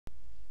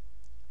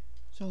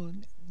So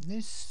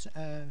this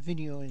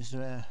video is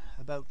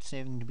about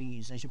saving the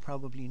bees. As you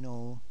probably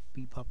know,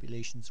 bee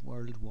populations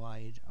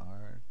worldwide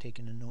are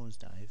taking a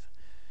nosedive,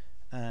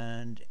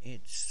 and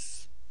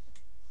it's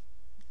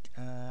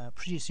a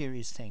pretty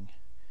serious thing.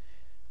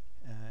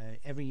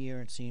 Every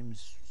year it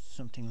seems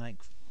something like,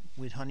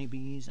 with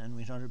honeybees and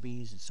with other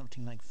bees, it's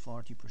something like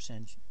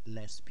 40%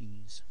 less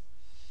bees,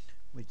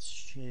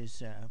 which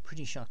is a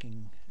pretty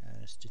shocking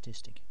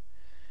statistic.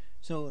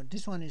 So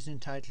this one is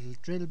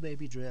entitled Drill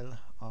Baby Drill,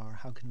 or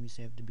How Can We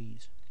Save the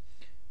Bees?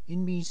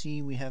 In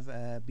BC we have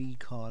a bee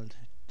called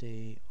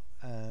the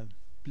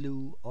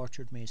blue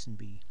orchard mason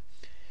bee,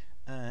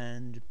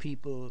 and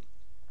people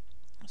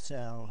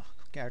sell,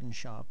 garden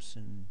shops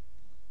and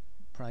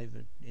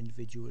private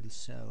individuals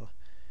sell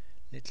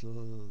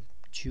little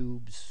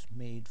tubes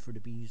made for the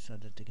bees so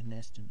that they can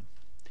nest in them.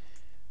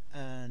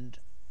 And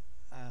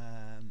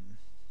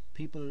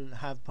people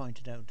have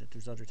pointed out that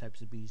there's other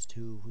types of bees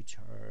too which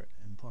are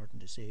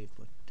important to save,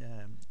 but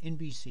in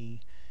BC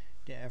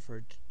the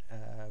effort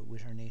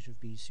with our native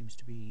bees seems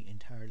to be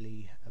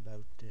entirely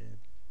about the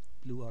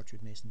blue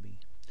orchard mason bee.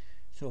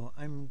 So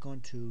I'm going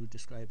to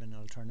describe an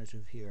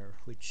alternative here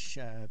which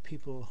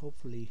people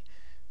hopefully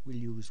will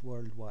use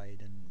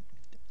worldwide, and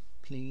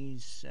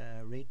please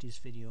rate this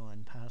video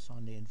and pass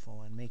on the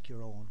info and make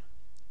your own.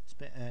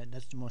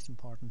 That's the most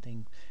important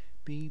thing.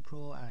 Be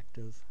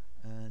proactive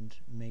and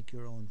make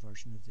your own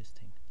version of this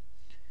thing.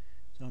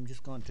 So I'm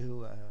just going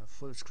to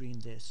full screen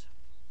this.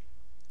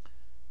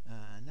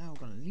 Now I'm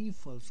going to leave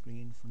full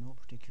screen for no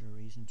particular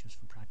reason, just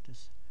for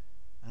practice,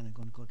 and I'm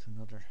going to go to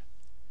another,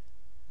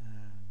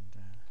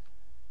 and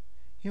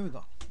here we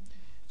go.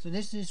 So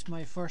this is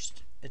my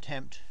first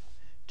attempt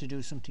to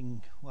do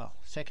something, well,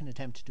 second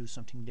attempt to do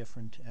something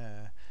different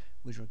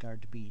with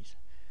regard to bees.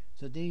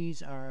 So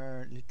these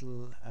are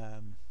little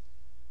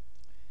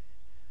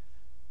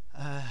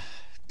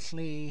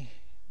clay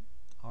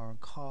or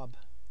cob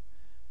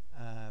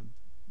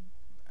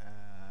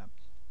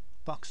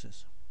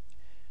boxes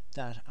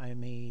that I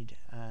made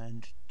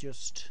and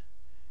just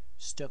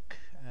stuck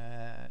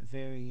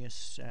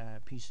various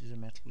pieces of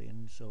metal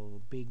in.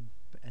 So big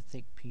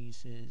thick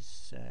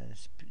pieces,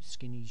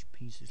 skinny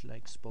pieces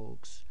like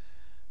spokes.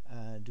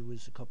 There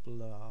was a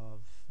couple of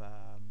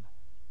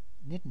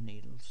knitting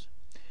needles,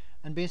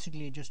 and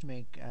basically just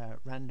make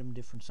random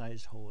different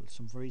sized holes,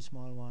 some very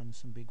small ones,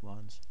 some big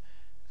ones,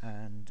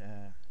 and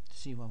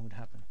see what would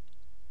happen.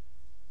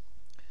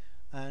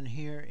 And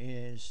here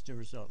is the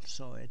result.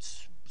 So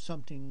it's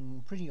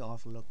something pretty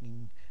awful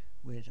looking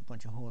with a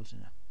bunch of holes in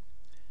it,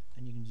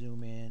 and you can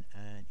zoom in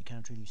and you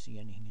can't really see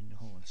anything in the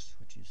holes,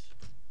 which is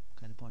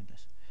kind of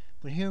pointless.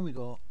 But here we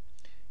go.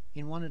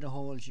 In one of the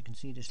holes you can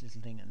see this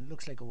little thing, and it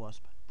looks like a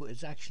wasp, but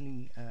it's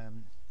actually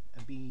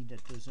a bee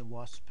that does a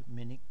wasp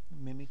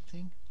mimic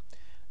thing.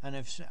 And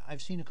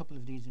I've seen a couple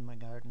of these in my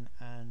garden,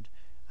 and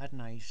at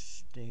night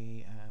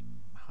they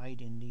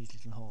hide in these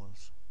little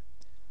holes.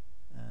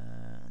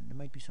 There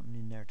might be something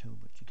in there too,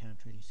 but you can't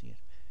really see it.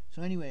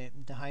 So anyway,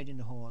 they hide in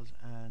the holes,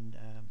 and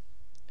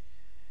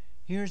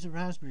here's the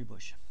raspberry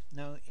bush.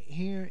 Now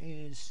here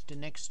is the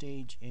next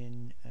stage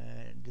in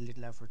the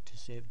little effort to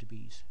save the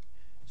bees.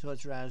 So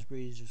it's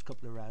raspberries. There's a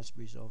couple of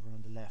raspberries over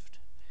on the left,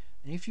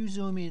 and if you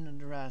zoom in on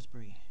the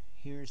raspberry,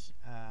 here's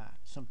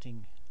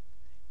something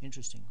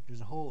interesting.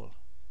 There's a hole.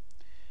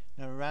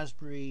 Now a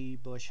raspberry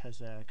bush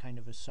has a kind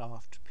of a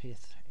soft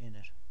pith in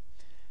it,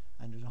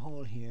 and there's a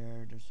hole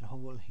here, there's a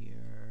hole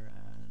here,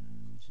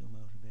 and zoom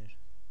out a bit.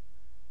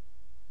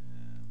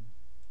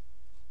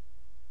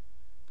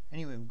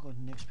 Anyway, we'll go to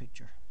the next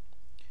picture,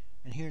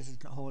 and here's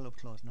the hole up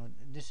close. Now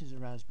this is a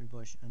raspberry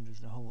bush and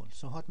there's the hole.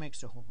 So what makes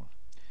the hole?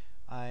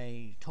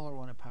 I tore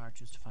one apart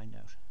just to find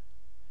out,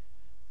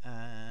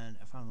 and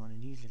I found one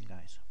of these little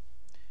guys.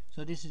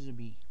 So this is a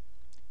bee.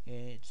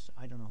 It's,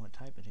 I don't know what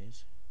type it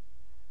is.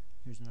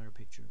 Here's another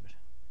picture of it.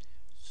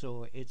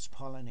 So it's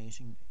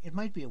pollinating. It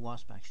might be a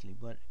wasp actually,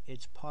 but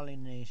it's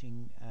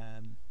pollinating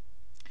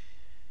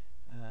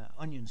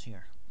onions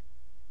here.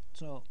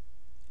 So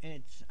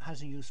it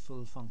has a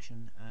useful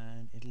function,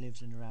 and it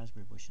lives in the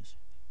raspberry bushes.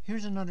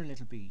 Here's another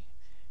little bee.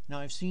 Now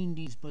I've seen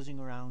these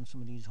buzzing around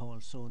some of these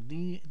holes. So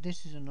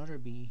this is another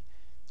bee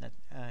that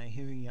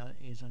here he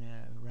is on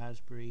a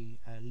raspberry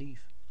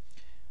leaf,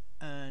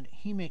 and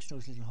he makes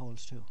those little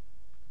holes too.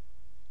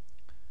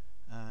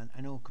 And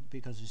I know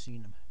because I've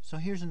seen them. So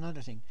here's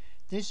another thing.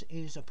 This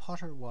is a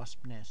potter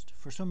wasp nest.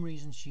 For some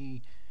reason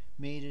she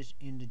made it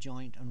in the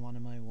joint on one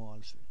of my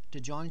walls.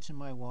 The joints in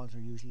my walls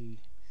are usually,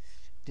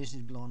 this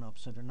is blown up,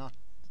 so they're not,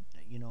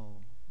 you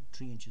know,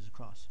 3 inches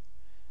across.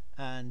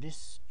 And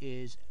this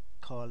is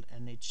called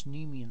an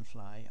ichneumon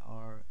fly,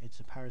 or it's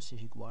a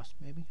parasitic wasp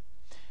maybe.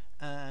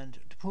 And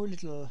the poor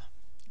little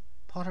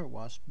potter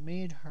wasp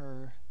made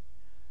her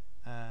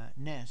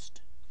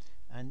nest,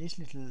 and this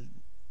little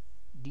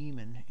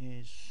demon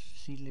is,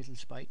 see the little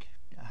spike,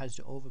 has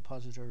the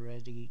ovipositor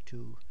ready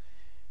to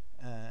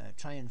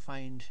try and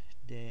find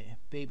the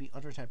baby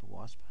other type of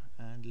wasp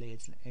and lay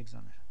its eggs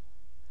on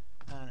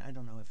it. And I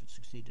don't know if it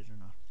succeeded or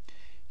not.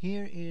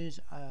 Here is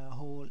a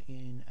hole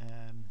in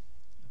a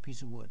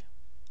piece of wood.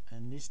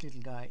 and this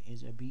little guy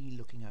is a bee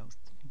looking out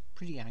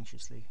pretty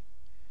anxiously,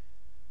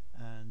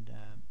 and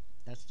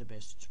that's the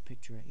best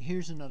picture.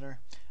 Here's another,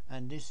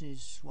 and this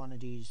is one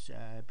of these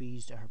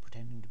bees that are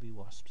pretending to be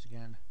wasps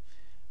again,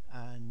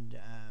 and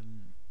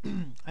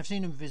I've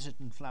seen them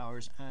visiting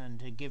flowers, and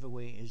the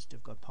giveaway is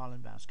they've got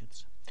pollen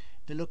baskets.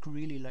 They look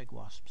really like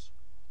wasps,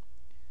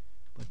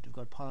 but they've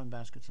got pollen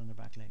baskets on their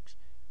back legs.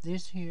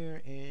 This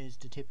here is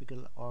the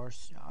typical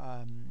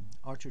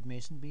orchard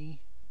mason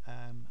bee.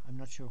 I'm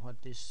not sure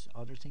what this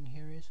other thing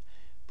here is,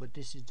 but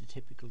this is the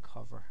typical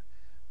cover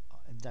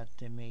that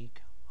they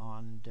make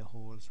on the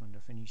holes when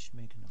they're finished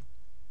making them.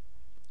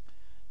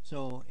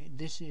 So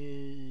this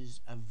is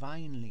a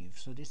vine leaf,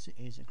 so this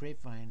is a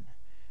grapevine,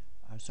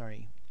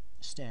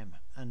 stem,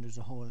 and there's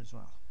a hole as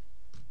well.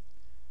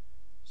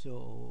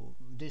 So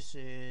this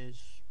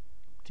is,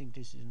 I think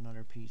this is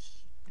another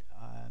piece.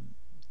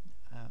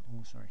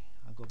 Oh sorry,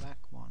 I'll go back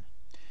one.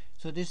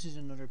 So this is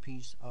another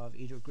piece of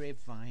either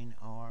grapevine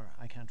or,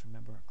 I can't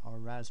remember, or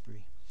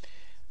raspberry,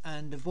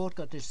 and they've both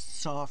got this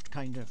soft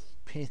kind of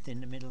pith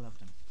in the middle of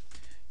them.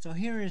 So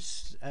here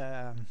is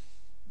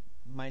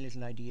my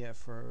little idea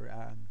for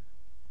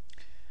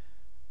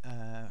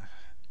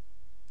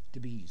the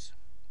bees.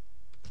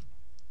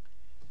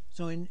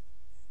 So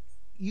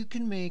you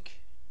can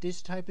make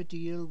this type of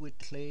deal with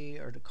clay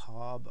or the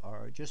cob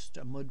or just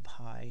a mud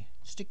pie,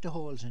 stick the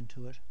holes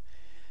into it,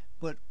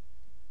 but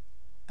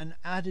an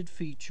added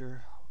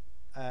feature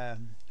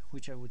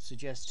which I would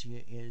suggest to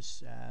you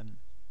is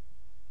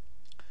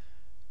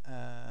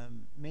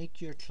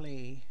make your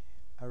clay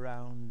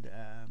around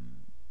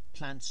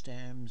plant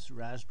stems,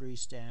 raspberry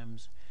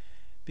stems,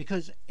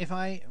 because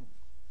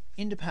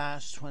in the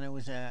past when I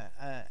was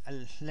a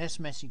less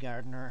messy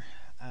gardener,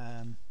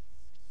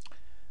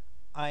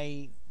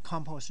 I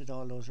composted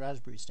all those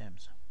raspberry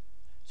stems.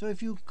 So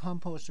if you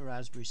compost a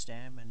raspberry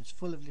stem and it's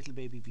full of little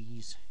baby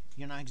bees,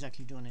 you're not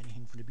exactly doing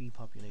anything for the bee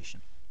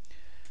population.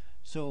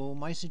 So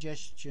my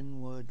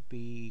suggestion would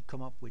be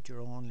come up with your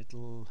own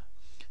little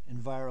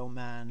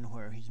enviroman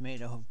where he's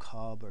made out of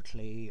cob or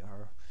clay,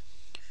 or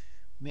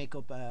make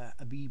up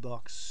a bee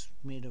box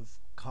made of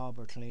cob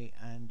or clay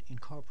and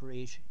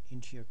incorporate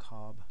into your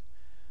cob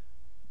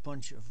a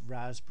bunch of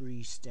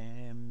raspberry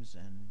stems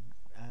and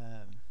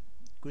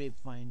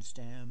grapevine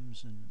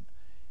stems and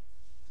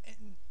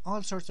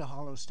all sorts of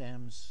hollow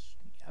stems,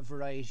 a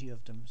variety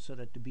of them, so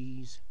that the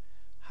bees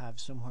have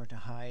somewhere to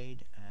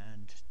hide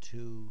and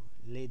to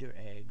lay their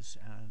eggs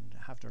and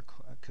have their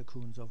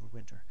cocoons over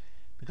winter.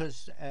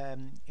 Because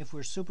if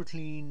we're super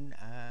clean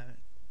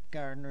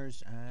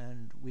gardeners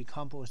and we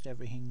compost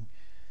everything,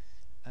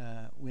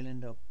 we'll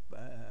end up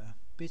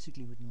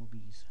basically with no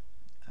bees,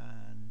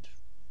 and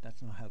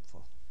that's not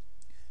helpful.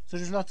 So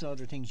there's lots of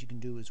other things you can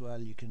do as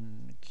well. You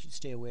can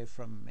stay away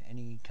from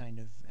any kind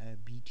of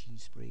BT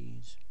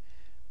sprays,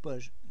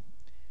 but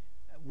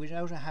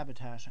without a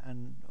habitat,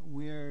 and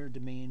we're the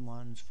main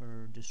ones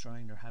for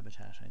destroying their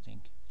habitat, I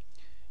think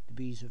the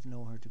bees have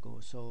nowhere to go.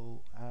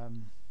 So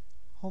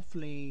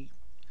hopefully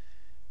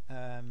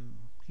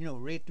you know,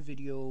 rate the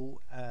video,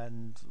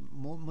 and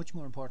much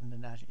more important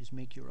than that is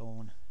make your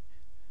own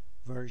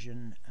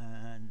version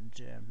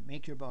and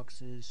make your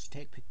boxes,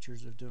 take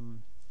pictures of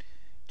them,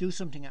 do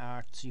something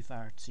artsy,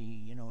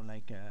 you know,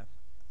 like a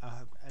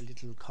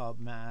little cob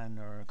man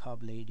or a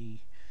cob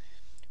lady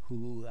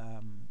who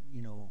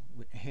you know,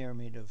 with hair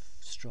made of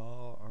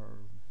straw or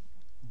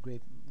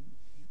grape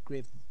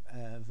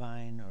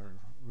vine or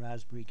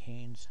raspberry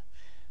canes,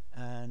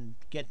 and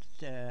get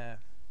a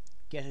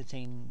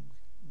thing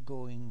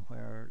going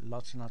where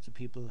lots and lots of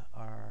people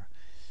are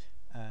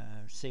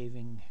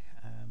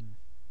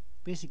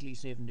basically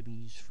saving the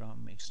bees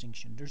from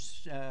extinction.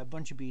 There's a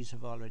bunch of bees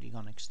have already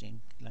gone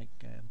extinct, like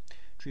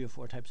 3 or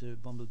 4 types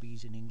of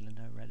bumblebees in England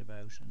I read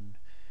about, and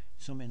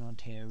some in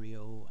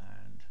Ontario,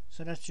 and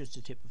so that's just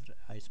the tip of the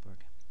iceberg.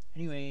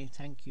 Anyway,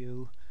 thank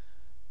you.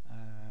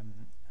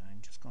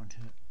 I'm just going to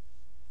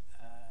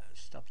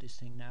stop this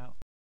thing now.